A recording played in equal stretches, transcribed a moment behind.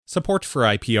Support for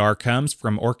IPR comes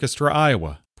from Orchestra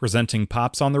Iowa, presenting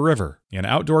Pops on the River, an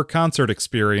outdoor concert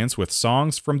experience with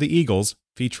songs from the Eagles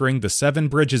featuring the Seven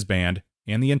Bridges Band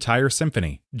and the entire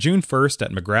symphony. June 1st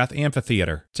at McGrath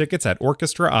Amphitheater. Tickets at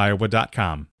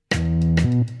orchestraiowa.com.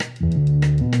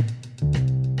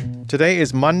 Today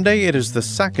is Monday. It is the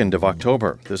 2nd of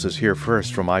October. This is Here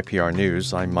First from IPR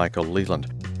News. I'm Michael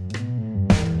Leland.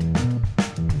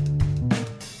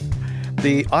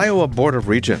 The Iowa Board of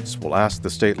Regents will ask the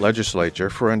state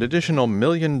legislature for an additional $1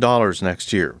 million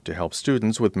next year to help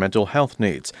students with mental health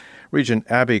needs. Regent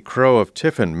Abby Crow of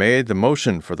Tiffin made the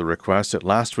motion for the request at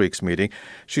last week's meeting.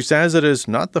 She says it is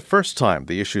not the first time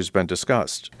the issue's been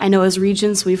discussed. I know as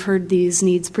regents we've heard these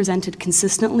needs presented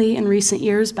consistently in recent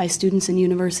years by students and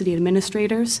university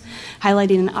administrators,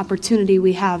 highlighting an opportunity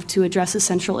we have to address a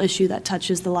central issue that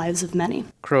touches the lives of many.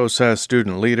 Crow says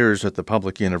student leaders at the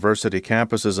public university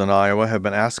campuses in Iowa have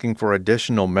been asking for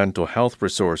additional mental health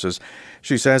resources.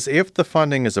 She says if the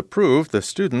funding is approved, the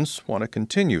students want to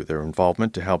continue their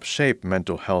involvement to help shape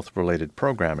mental health-related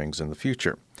programmings in the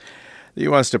future. The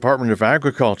U.S. Department of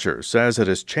Agriculture says it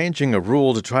is changing a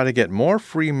rule to try to get more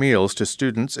free meals to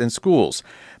students in schools.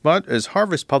 But as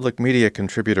Harvest Public Media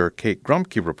contributor Kate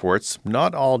Grumke reports,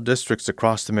 not all districts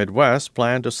across the Midwest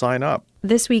plan to sign up.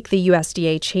 This week, the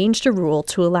USDA changed a rule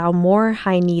to allow more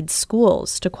high-needs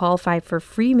schools to qualify for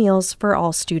free meals for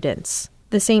all students.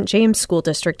 The St. James School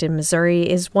District in Missouri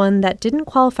is one that didn't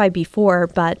qualify before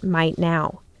but might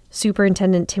now.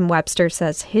 Superintendent Tim Webster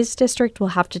says his district will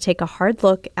have to take a hard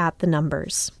look at the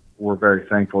numbers. We're very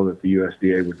thankful that the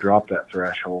USDA would drop that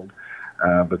threshold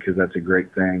because that's a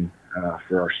great thing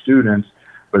for our students.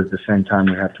 But at the same time,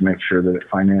 we have to make sure that it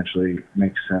financially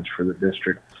makes sense for the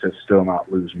district to still not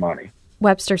lose money.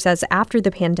 Webster says after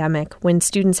the pandemic, when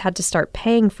students had to start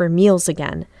paying for meals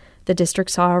again, the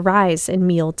district saw a rise in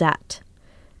meal debt.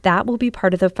 That will be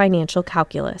part of the financial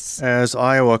calculus. As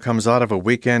Iowa comes out of a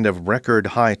weekend of record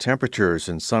high temperatures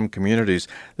in some communities,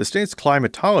 the state's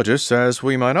climatologist says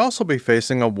we might also be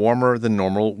facing a warmer than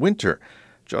normal winter.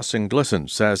 Justin Glisson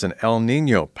says an El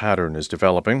Niño pattern is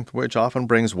developing, which often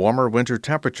brings warmer winter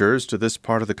temperatures to this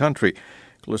part of the country.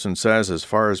 Glisson says as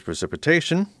far as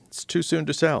precipitation, it's too soon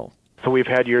to tell. So we've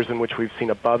had years in which we've seen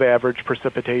above average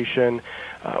precipitation.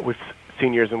 We've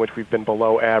seen years in which we've been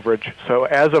below average. So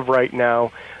as of right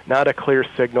now, not a clear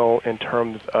signal in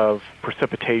terms of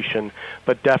precipitation,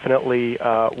 but definitely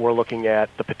we're looking at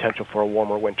the potential for a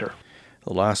warmer winter.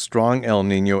 The last strong El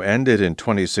Niño ended in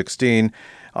 2016.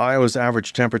 Iowa's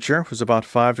average temperature was about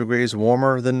 5 degrees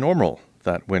warmer than normal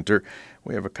that winter.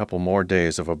 We have a couple more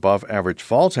days of above average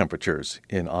fall temperatures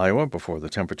in Iowa before the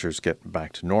temperatures get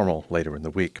back to normal later in the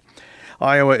week.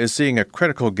 Iowa is seeing a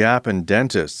critical gap in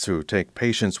dentists who take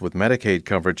patients with Medicaid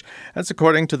coverage. That's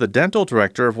according to the dental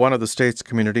director of one of the state's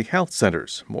community health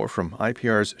centers. More from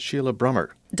IPR's Sheila Brummer.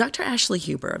 Dr. Ashley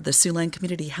Huber of the Siouxland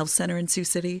Community Health Center in Sioux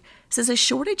City says a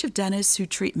shortage of dentists who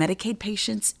treat Medicaid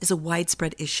patients is a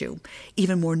widespread issue,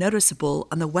 even more noticeable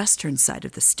on the western side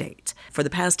of the state. For the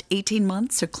past 18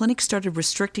 months, her clinic started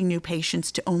restricting new patients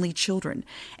to only children,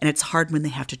 and it's hard when they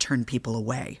have to turn people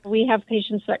away. We have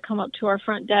patients that come up to our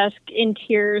front desk in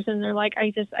tears, and they're like,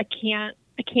 I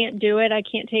can't do it. I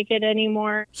can't take it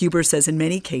anymore. Huber says in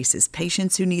many cases,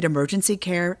 patients who need emergency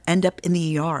care end up in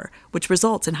the ER, which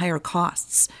results in higher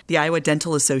costs. The Iowa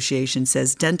Dental Association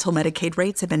says dental Medicaid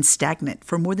rates have been stagnant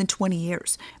for more than 20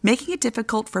 years, making it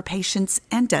difficult for patients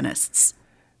and dentists.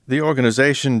 The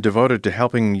organization devoted to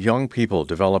helping young people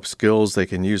develop skills they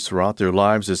can use throughout their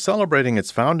lives is celebrating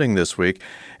its founding this week.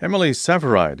 Emily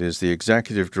Severide is the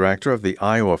executive director of the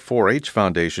Iowa 4-H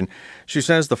Foundation. She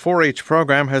says the 4-H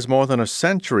program has more than a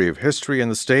century of history in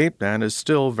the state and is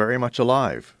still very much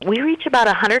alive. We reach about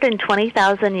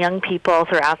 120,000 young people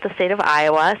throughout the state of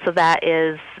Iowa, so that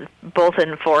is both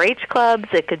in 4-H clubs,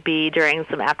 it could be during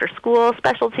some after-school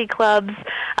specialty clubs,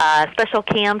 special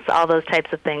camps, all those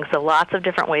types of things. So lots of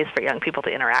different ways for young people to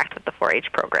interact with the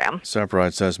 4-H program.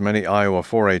 Severide says many Iowa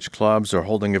 4-H clubs are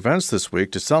holding events this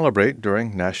week to celebrate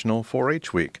during National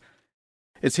 4-H Week.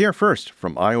 It's Here First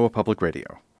from Iowa Public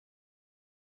Radio.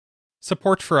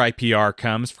 Support for IPR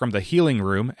comes from the Healing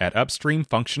Room at Upstream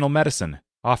Functional Medicine,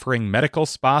 offering medical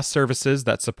spa services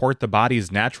that support the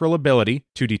body's natural ability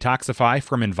to detoxify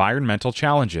from environmental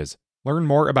challenges. Learn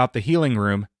more about the Healing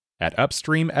Room at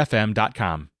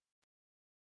upstreamfm.com.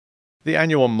 The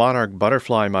annual monarch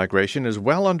butterfly migration is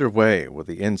well underway, with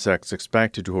the insects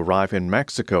expected to arrive in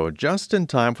Mexico just in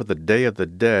time for the Day of the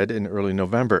Dead in early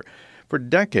November. For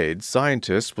decades,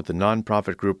 scientists with the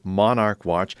nonprofit group Monarch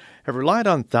Watch have relied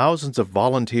on thousands of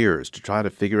volunteers to try to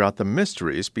figure out the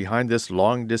mysteries behind this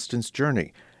long-distance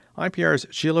journey. IPR's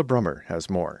Sheila Brummer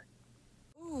has more.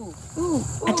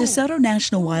 At DeSoto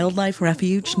National Wildlife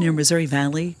Refuge near Missouri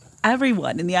Valley,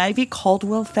 everyone in the Ivy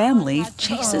Caldwell family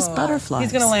chases butterflies.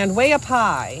 He's going to land way up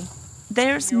high.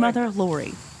 There's Mother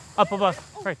Lori, Up above.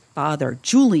 Right. Father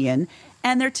Julian,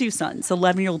 and their two sons,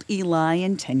 11-year-old Eli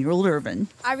and 10-year-old Irvin.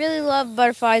 I really love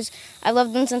butterflies. I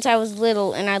loved them since I was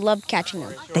little, and I loved catching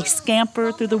them. They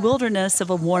scamper through the wilderness of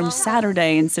a warm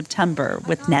Saturday in September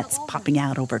with nets popping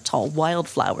out over tall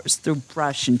wildflowers through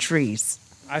brush and trees.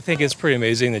 I think it's pretty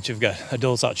amazing that you've got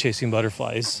adults out chasing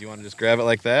butterflies. You want to just grab it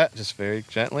like that, just very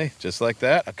gently, just like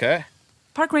that, okay?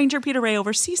 Park Ranger Peter Ray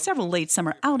oversees several late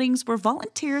summer outings where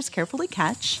volunteers carefully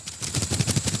catch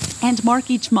and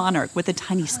mark each monarch with a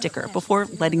tiny sticker before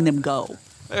letting them go.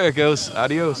 There it goes.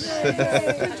 Adios.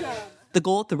 The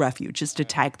goal at the refuge is to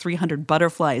tag 300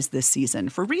 butterflies this season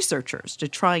for researchers to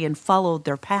try and follow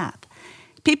their path.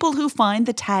 People who find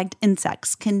the tagged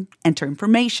insects can enter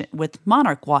information with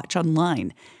Monarch Watch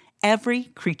online. Every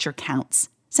creature counts,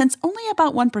 since only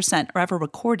about 1% are ever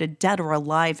recorded dead or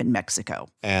alive in Mexico.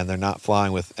 And they're not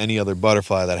flying with any other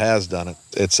butterfly that has done it.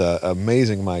 It's an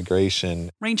amazing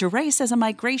migration. Ranger Ray says a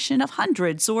migration of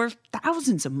hundreds or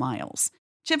thousands of miles.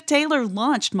 Chip Taylor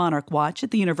launched Monarch Watch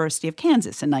at the University of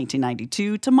Kansas in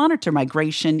 1992 to monitor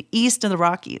migration east of the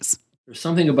Rockies. There's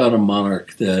something about a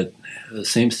monarch that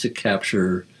seems to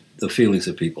capture the feelings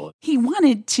of people. He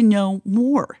wanted to know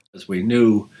more. As we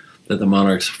knew that the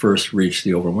monarchs first reached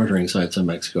the overwintering sites in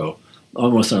Mexico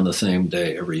almost on the same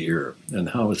day every year. And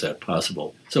how is that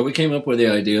possible? So we came up with the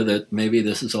idea that maybe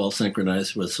this is all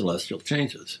synchronized with celestial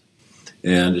changes.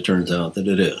 And it turns out that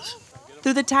it is.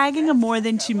 Through the tagging of more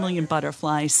than 2 million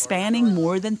butterflies spanning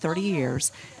more than 30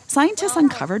 years, scientists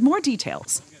uncovered more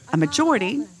details. A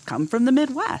majority come from the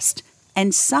Midwest.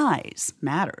 And size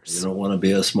matters. You don't want to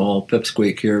be a small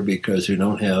pipsqueak here because you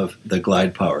don't have the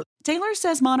glide power. Taylor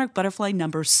says monarch butterfly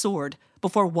numbers soared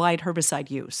before wide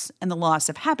herbicide use, and the loss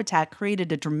of habitat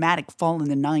created a dramatic fall in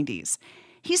the 90s.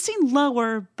 He's seen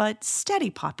lower but steady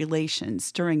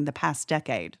populations during the past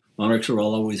decade. Monarchs will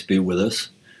always be with us,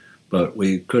 but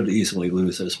we could easily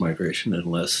lose this migration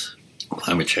unless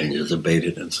climate change is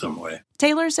abated in some way.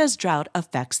 Taylor says drought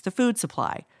affects the food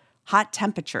supply. Hot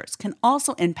temperatures can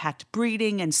also impact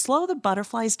breeding and slow the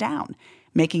butterflies down,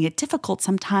 making it difficult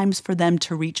sometimes for them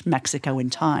to reach Mexico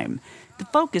in time. The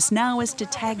focus now is to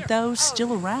tag those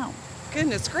still around.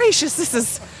 Goodness gracious, this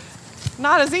is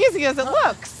not as easy as it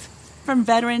looks. From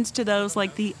veterans to those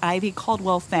like the Ivy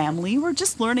Caldwell family who are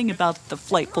just learning about the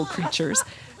flightful creatures,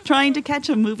 trying to catch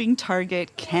a moving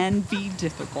target can be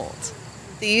difficult.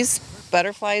 These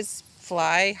butterflies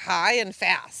fly high and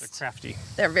fast. They're crafty.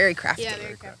 They're very crafty. Yeah,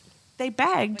 very crafty. They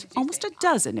bagged almost a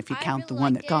dozen if you count the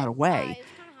one that got away.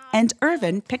 And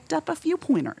Irvin picked up a few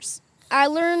pointers. I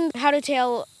learned how to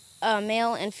tell a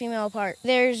male and female apart.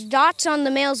 There's dots on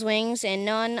the male's wings and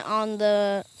none on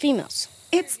the female's.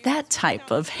 It's that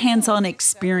type of hands-on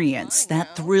experience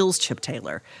that thrills Chip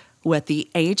Taylor, who at the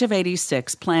age of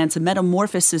 86 plans a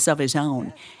metamorphosis of his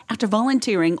own. After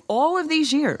volunteering all of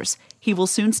these years, he will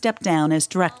soon step down as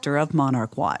director of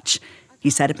Monarch Watch. He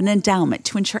set up an endowment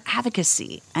to ensure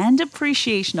advocacy and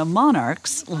appreciation of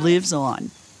monarchs lives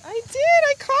on. I did.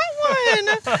 I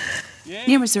caught one.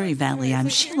 Near Missouri Valley, I'm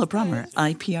Sheila Brummer,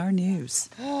 IPR News.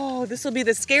 Oh, this will be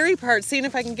the scary part, seeing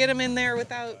if I can get him in there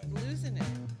without losing it.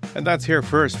 And that's Here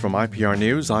First from IPR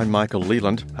News. I'm Michael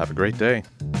Leland. Have a great day.